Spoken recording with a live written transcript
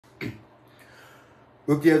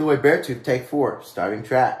Look the other way, Beartooth, take 4, starting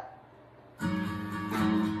track.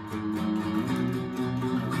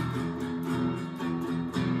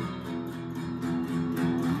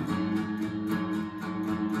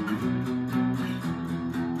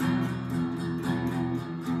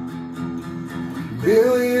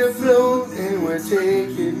 Really afloat and we're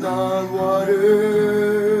taking on water.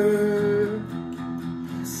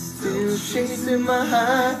 Still chasing my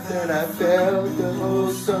high that I felt the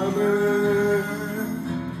whole summer.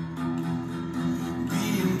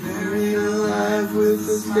 Being buried alive with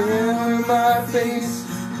a stare on my face,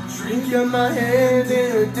 a drink in my hand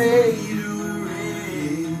and a day to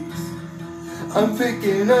erase. I'm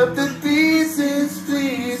picking up the pieces,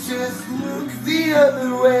 please just look the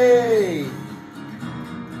other way.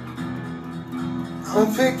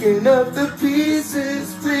 I'm picking up the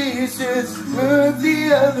pieces, please just look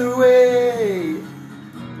the other way.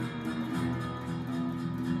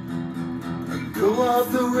 I go off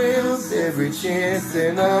the rails every chance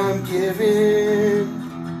that I'm given.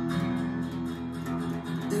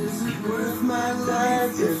 Is it worth my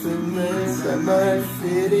life if the mess I might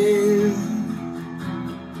fit in?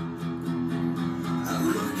 I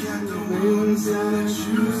look at the wounds that I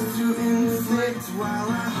choose to inflict while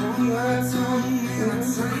I hold my tongue and I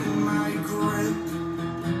tighten my grip.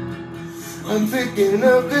 I'm picking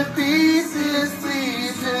up the pieces,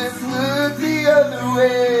 please just look the other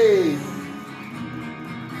way.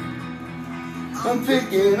 I'm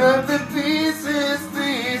picking up the pieces,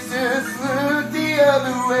 please just look the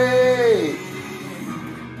other way.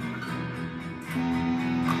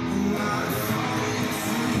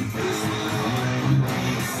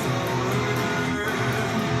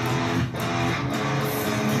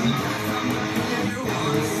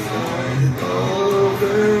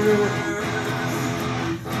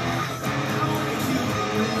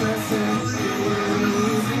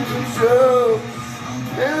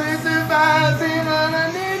 Barely surviving, all I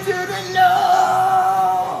need you to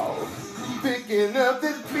know. Picking up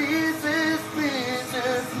the pieces, please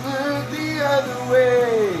just look the other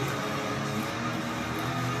way.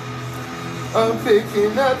 I'm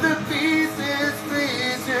picking up the pieces,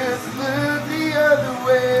 please just look the other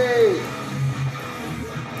way.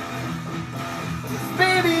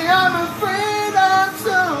 Baby, I'm afraid I'm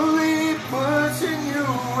slowly pushing you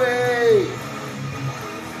away.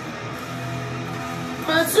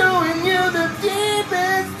 But showing you the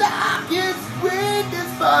deepest, darkest,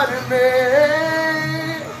 weakest part of me.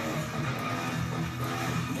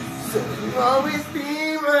 So you'll always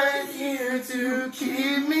be right here to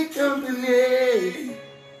keep me company.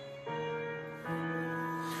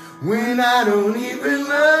 When I don't even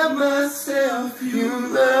love myself, you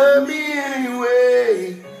love me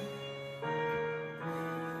anyway.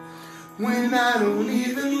 When I don't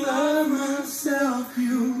even love myself,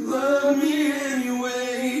 you love me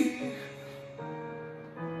anyway.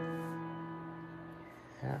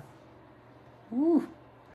 Yeah. Woo.